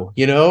falsetto,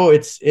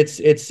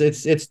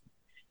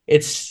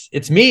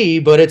 it's me,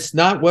 but it's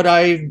not what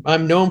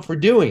I'm known for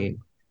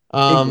doing.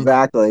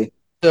 Exactly.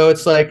 So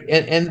it's like,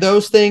 and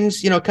those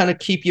things, kind of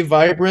keep you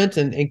vibrant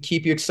and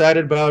keep you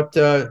excited about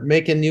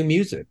making new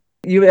music.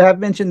 You have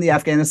mentioned the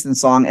Afghanistan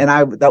song, and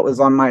that was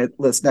on my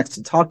list next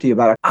to talk to you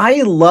about it.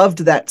 I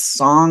loved that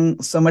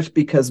song so much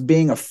because,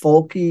 being a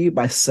folkie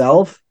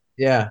myself,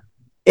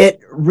 it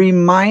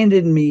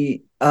reminded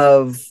me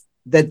of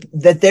that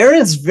there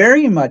is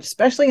very much,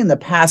 especially in the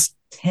past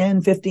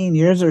 10, 15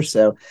 years or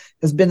so,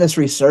 has been this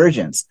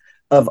resurgence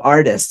of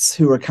artists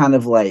who are kind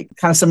of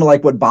similar,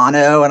 like what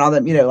Bono and all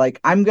that, like,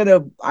 I'm going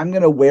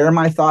to wear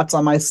my thoughts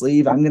on my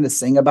sleeve. I'm going to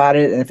sing about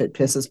it. And if it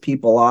pisses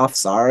people off,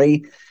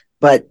 sorry.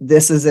 But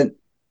this isn't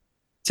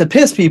to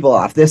piss people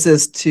off. This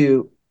is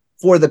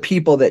for the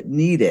people that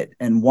need it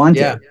and want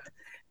it.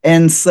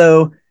 And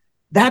so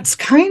that's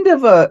kind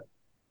of a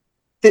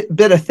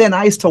bit of thin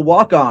ice to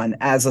walk on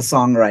as a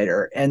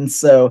songwriter. And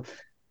so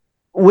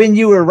when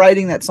you were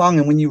writing that song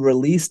and when you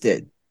released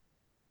it,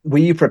 were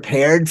you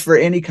prepared for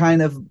any of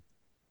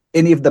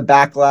the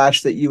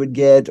backlash that you would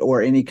get,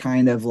 or any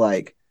kind of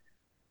like,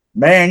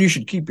 man, you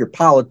should keep your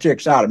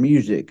politics out of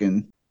music?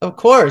 And of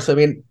course, I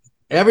mean,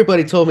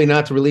 everybody told me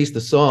not to release the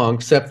song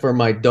except for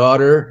my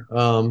daughter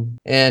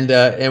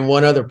and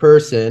one other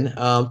person,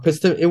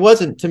 because it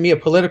wasn't, to me, a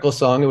political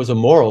song. It was a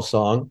moral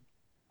song.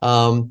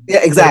 Yeah,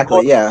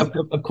 exactly.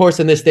 Of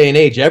course, in this day and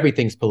age,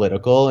 everything's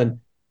political. And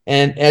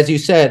as you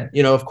said,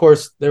 of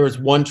course, there was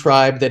one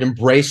tribe that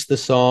embraced the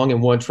song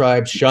and one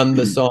tribe shunned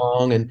the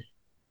song.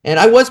 And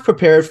I was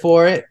prepared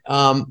for it,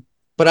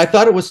 but I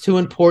thought it was too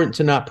important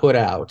to not put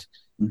out.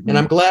 And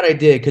I'm glad I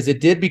did, because it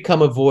did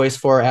become a voice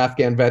for our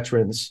Afghan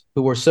veterans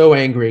who were so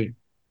angry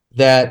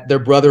that their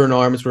brother in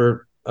arms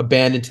were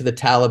abandoned to the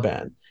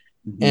Taliban.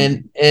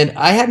 And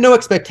I had no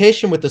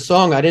expectation with the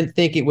song. I didn't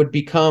think it would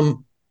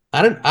become,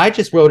 I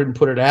just wrote it and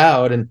put it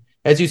out. And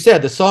as you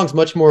said, the song's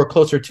much more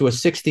closer to a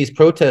 60s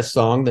protest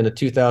song than a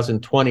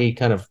 2020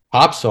 kind of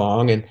pop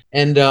song.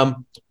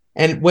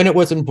 And when it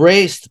was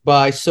embraced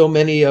by so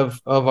many of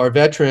our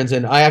veterans,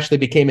 and I actually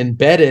became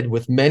embedded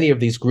with many of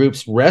these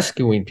groups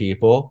rescuing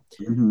people,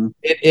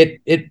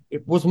 it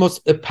was the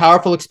most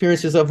powerful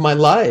experiences of my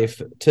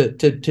life to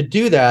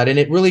do that. And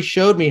it really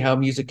showed me how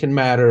music can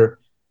matter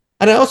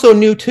And I also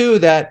knew too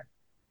that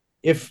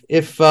if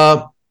it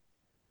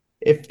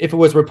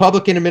was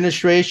Republican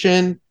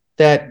administration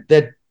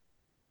that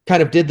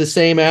kind of did the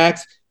same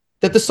acts,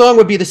 that the song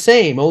would be the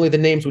same, only the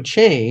names would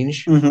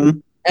change. Mm-hmm.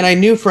 And I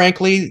knew,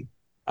 frankly,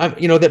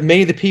 that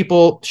many of the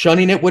people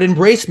shunning it would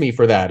embrace me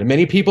for that, and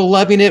many people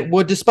loving it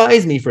would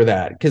despise me for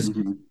that, because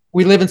Mm-hmm.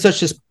 we live in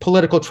such a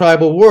political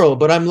tribal world.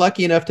 But I'm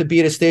lucky enough to be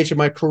at a stage of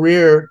my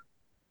career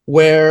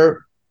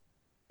where,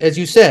 as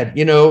you said,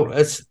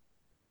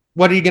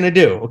 what are you going to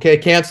do? Okay,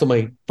 cancel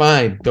me.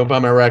 Fine. Don't buy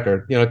my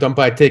record. Don't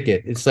buy a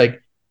ticket. It's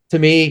like, to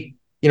me,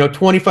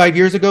 25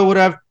 years ago, would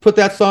I have put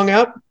that song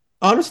out?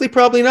 Honestly,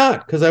 probably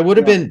not, because I would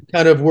have been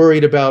kind of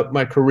worried about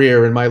my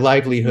career and my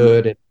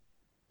livelihood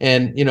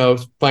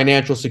and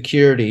financial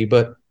security.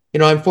 But,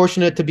 I'm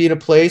fortunate to be in a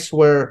place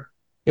where,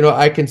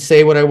 I can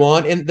say what I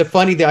want. And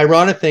the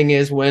ironic thing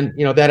is when,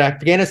 that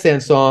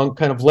Afghanistan song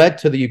kind of led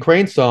to the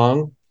Ukraine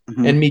song,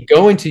 Mm-hmm. and me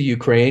going to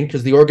Ukraine,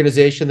 because the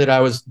organization that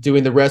I was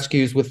doing the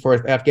rescues with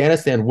for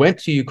Afghanistan went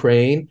to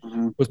Ukraine,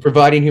 Mm-hmm. was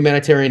providing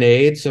humanitarian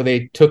aid. So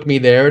they took me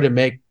there to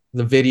make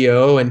the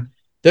video. And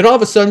then all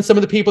of a sudden, some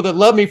of the people that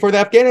loved me for the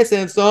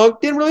Afghanistan song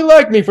didn't really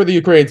like me for the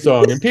Ukraine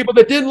song. And people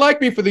that didn't like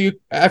me for the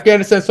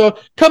Afghanistan song,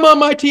 come on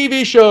my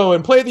TV show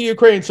and play the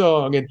Ukraine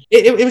song. And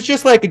it was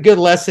just like a good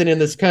lesson in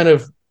this kind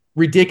of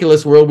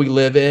ridiculous world we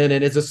live in.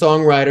 And as a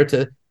songwriter,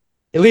 to,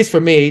 at least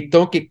for me,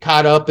 don't get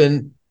caught up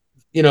in,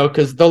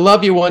 because they'll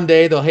love you one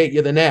day, they'll hate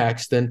you the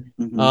next. And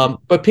Mm-hmm.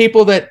 but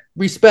people that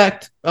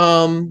respect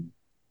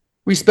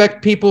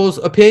people's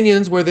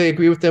opinions, whether they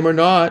agree with them or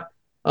not,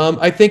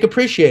 I think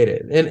appreciate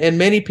it. And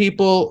many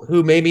people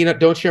who maybe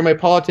don't share my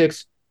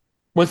politics,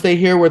 once they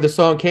hear where the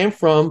song came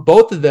from,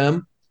 both of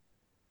them,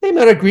 they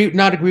might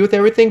not agree with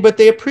everything, but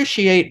they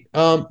appreciate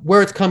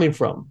where it's coming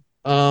from,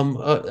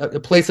 a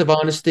place of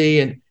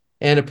honesty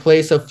and a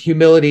place of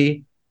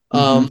humility.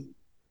 Mm-hmm.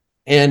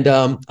 And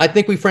I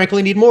think we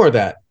frankly need more of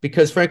that,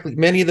 because frankly,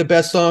 many of the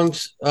best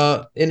songs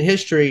in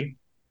history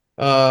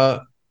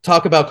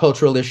talk about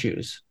cultural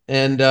issues,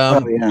 and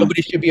Oh yeah.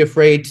 nobody should be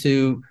afraid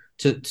to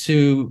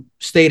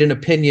state an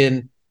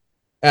opinion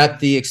at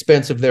the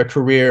expense of their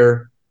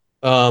career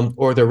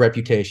or their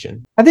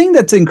reputation. I think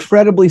that's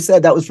incredibly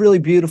said. That was really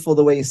beautiful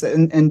the way you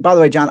said. And by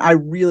the way, John, I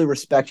really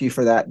respect you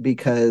for that,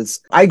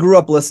 because I grew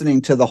up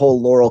listening to the whole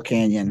Laurel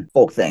Canyon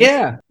folk thing.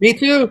 Yeah, me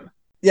too.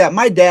 Yeah,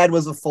 my dad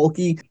was a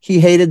folkie. He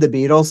hated the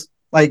Beatles,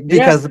 like,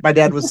 Yeah. because my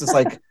dad was just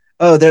like,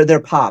 oh, they're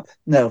pop.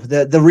 No,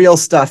 the real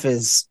stuff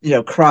is,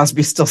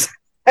 Crosby, Stills.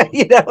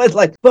 It's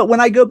like, but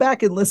when I go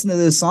back and listen to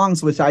those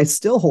songs, which I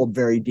still hold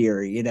very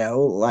dear,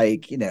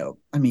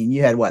 I mean,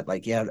 you had what,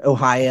 like you had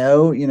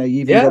Ohio, you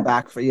even go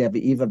back you have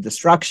Eve of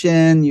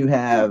Destruction, you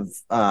have,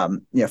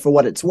 For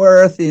What It's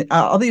Worth,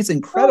 all these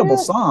incredible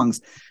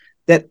songs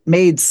that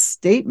made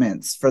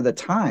statements for the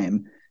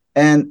time.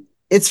 And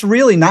it's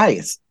really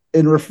nice.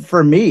 And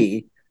for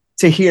me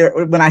to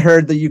hear, when I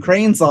heard the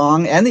Ukraine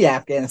song and the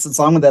Afghanistan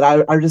song, that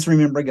I just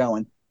remember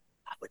going,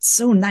 oh, it's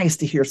so nice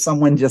to hear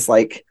someone just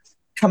like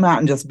come out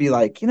and just be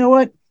like, you know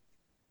what?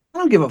 I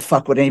don't give a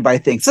fuck what anybody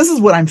thinks. This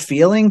is what I'm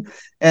feeling.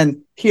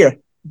 And here,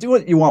 do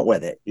what you want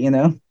with it,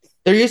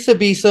 There used to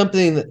be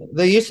something,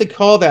 they used to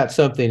call that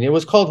something. It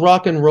was called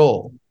rock and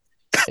roll.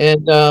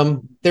 And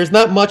there's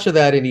not much of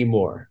that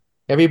anymore.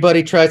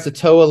 Everybody tries to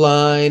toe a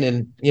line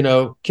and,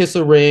 kiss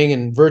a ring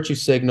and virtue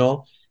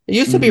signal. It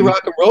used to be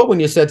rock and roll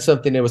when you said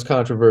something that was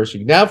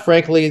controversial. Now,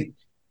 frankly,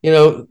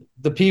 the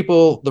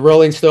people, the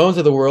Rolling Stones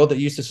of the world that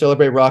used to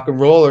celebrate rock and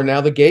roll are now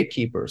the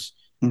gatekeepers.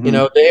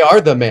 Mm-hmm. They are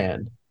the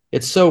man.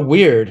 It's so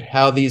weird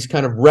how these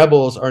kind of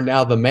rebels are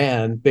now the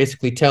man,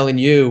 basically telling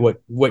you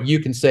what you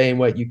can say and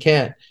what you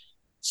can't.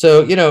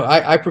 So,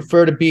 I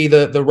prefer to be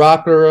the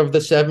rocker of the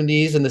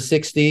 70s and the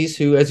 60s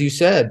who, as you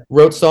said,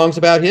 wrote songs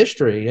about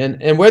history.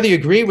 And whether you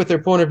agree with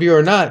their point of view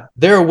or not,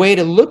 they're a way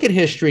to look at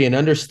history and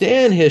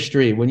understand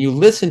history when you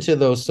listen to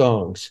those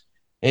songs.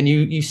 And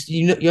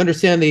you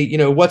understand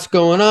what's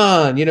going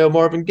on,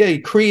 Marvin Gaye,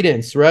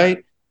 Creedence,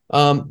 right?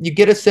 You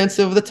get a sense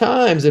of the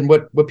times and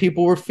what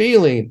people were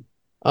feeling.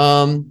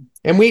 And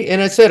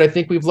I said, I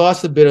think we've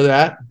lost a bit of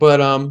that, but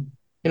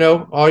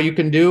all you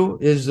can do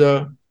is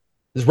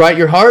write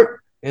your heart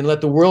and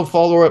let the world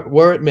fall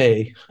where it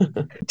may.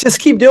 Just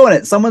keep doing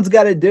it. Someone's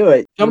got to do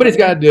it. Somebody's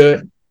got to do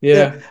it.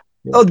 Yeah.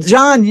 Oh,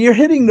 John, you're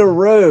hitting the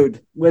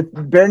road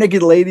with Bare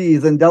Naked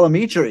Ladies and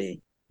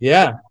Delamitri.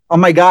 Yeah. Oh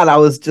my God. I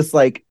was just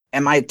like,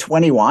 am I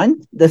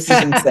 21? This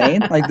is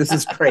insane. Like, this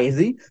is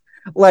crazy.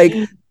 Like,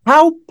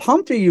 how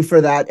pumped are you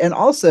for that? And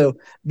also,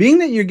 being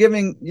that you're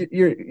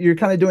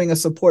kind of doing a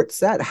support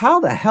set, how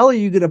the hell are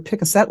you going to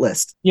pick a set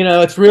list?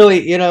 It's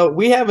really,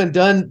 we haven't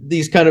done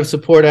these kind of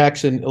support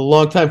acts in a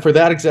long time for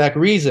that exact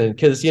reason.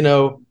 Because,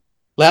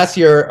 last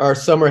year, our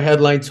summer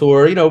headline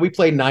tour, we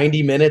played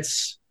 90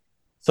 minutes,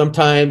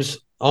 sometimes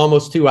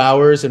almost 2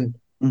 hours, and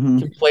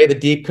can play the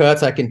deep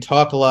cuts. I can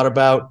talk a lot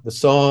about the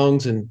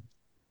songs and,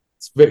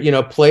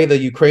 play the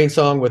Ukraine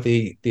song with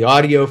the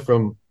audio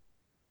from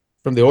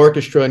the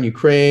orchestra in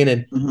Ukraine.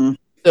 And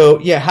so,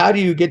 how do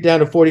you get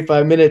down to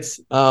 45 minutes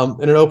in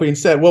an opening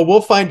set? Well,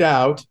 we'll find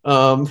out.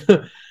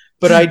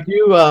 but I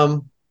do.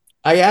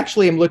 I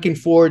actually am looking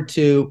forward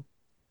to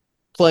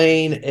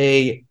playing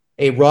a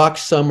rock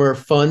summer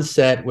fun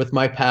set with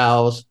my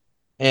pals,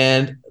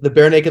 and the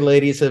Bare Naked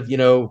Ladies have,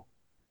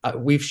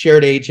 we've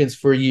shared agents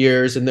for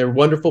years, and they're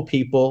wonderful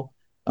people.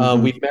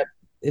 We've met,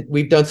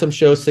 we've done some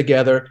shows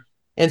together,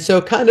 and so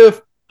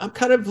I'm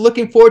kind of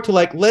looking forward to,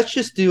 like, let's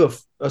just do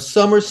a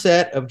summer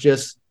set of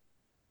just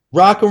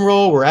rock and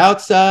roll. We're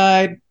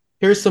outside.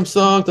 Here's some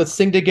songs. Let's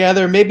sing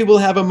together. Maybe we'll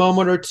have a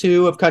moment or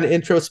two of kind of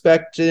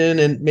introspection,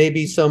 and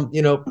maybe some,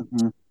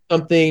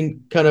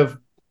 something kind of.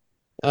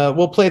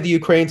 We'll play the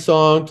Ukraine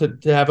song to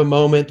have a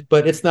moment,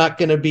 but it's not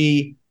going to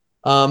be.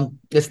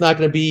 It's not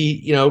going to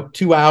be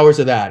 2 hours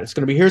of that. It's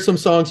going to be, here's some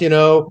songs.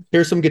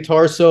 Here's some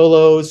guitar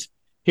solos.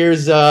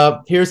 Here's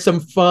some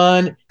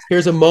fun.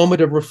 Here's a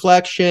moment of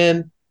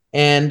reflection,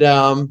 and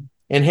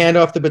hand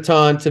off the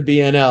baton to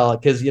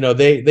BNL, because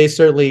they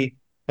certainly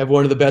have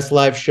one of the best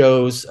live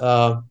shows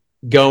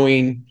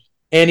going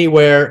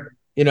anywhere,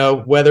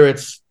 whether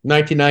it's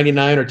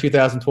 1999 or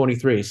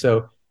 2023.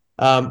 So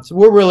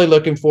we're really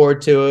looking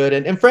forward to it.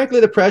 And frankly,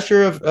 the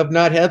pressure of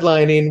not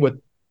headlining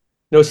with,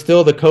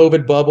 still the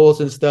COVID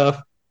bubbles and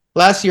stuff.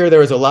 Last year, there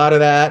was a lot of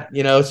that,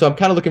 so I'm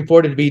kind of looking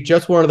forward to be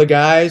just one of the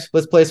guys.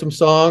 Let's play some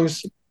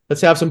songs.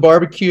 Let's have some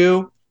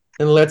barbecue,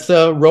 and let's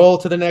roll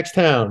to the next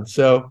town.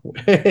 So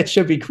it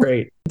should be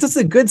great. It's just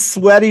a good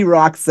sweaty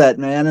rock set,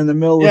 man, in the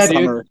middle of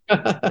summer.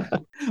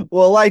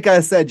 Well, like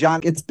I said,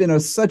 John, it's been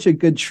such a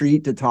good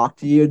treat to talk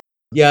to you.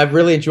 Yeah, I've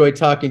really enjoyed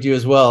talking to you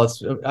as well.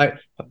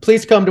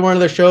 Please come to one of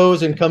the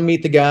shows and come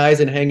meet the guys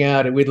and hang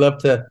out. And we'd love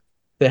to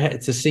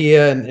see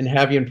you and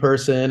have you in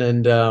person.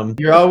 And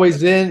you're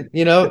always in,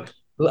 send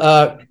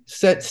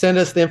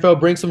us the info,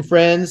 bring some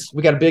friends.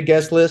 We got a big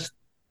guest list.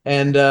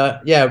 And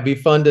it'd be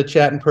fun to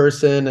chat in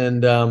person.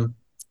 And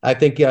I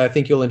think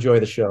you'll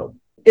enjoy the show.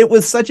 It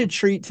was such a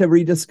treat to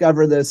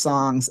rediscover those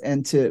songs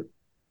and to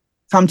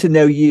come to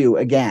know you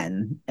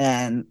again.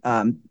 And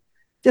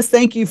just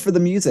thank you for the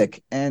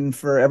music and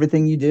for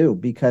everything you do,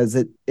 because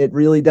it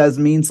really does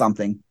mean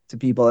something to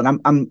people. And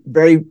I'm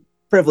very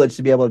privileged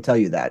to be able to tell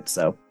you that.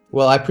 So,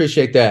 well, I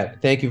appreciate that.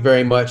 Thank you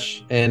very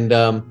much. And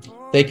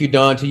thank you,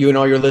 Don, to you and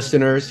all your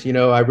listeners.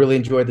 I really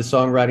enjoyed the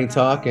songwriting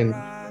talk, and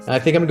I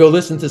think I'm gonna go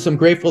listen to some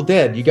Grateful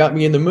Dead. You got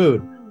me in the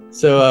mood.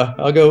 So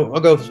I'll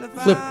go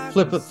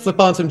flip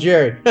on some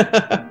Jerry.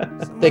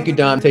 Thank you,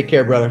 Don. Take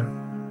care, brother.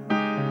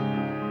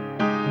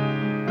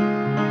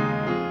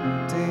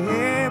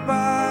 Day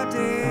by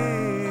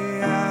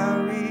day I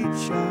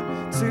reach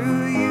out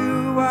to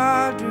you,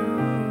 I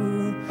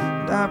do,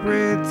 and I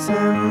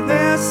pretend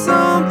there's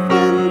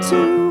something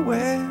to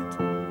it.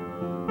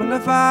 Well,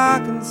 if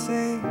I can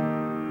say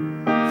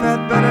I've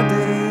had better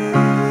days.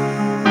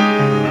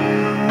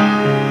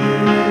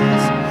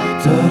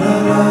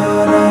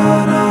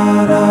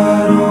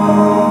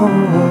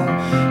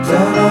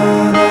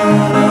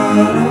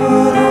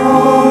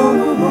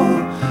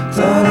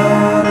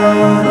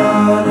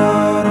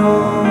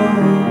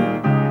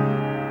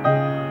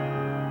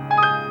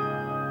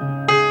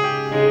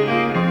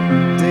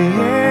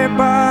 Day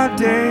by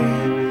day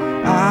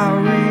I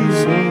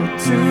resort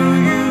to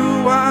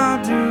you,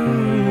 I do,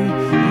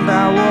 and I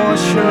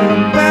wash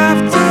up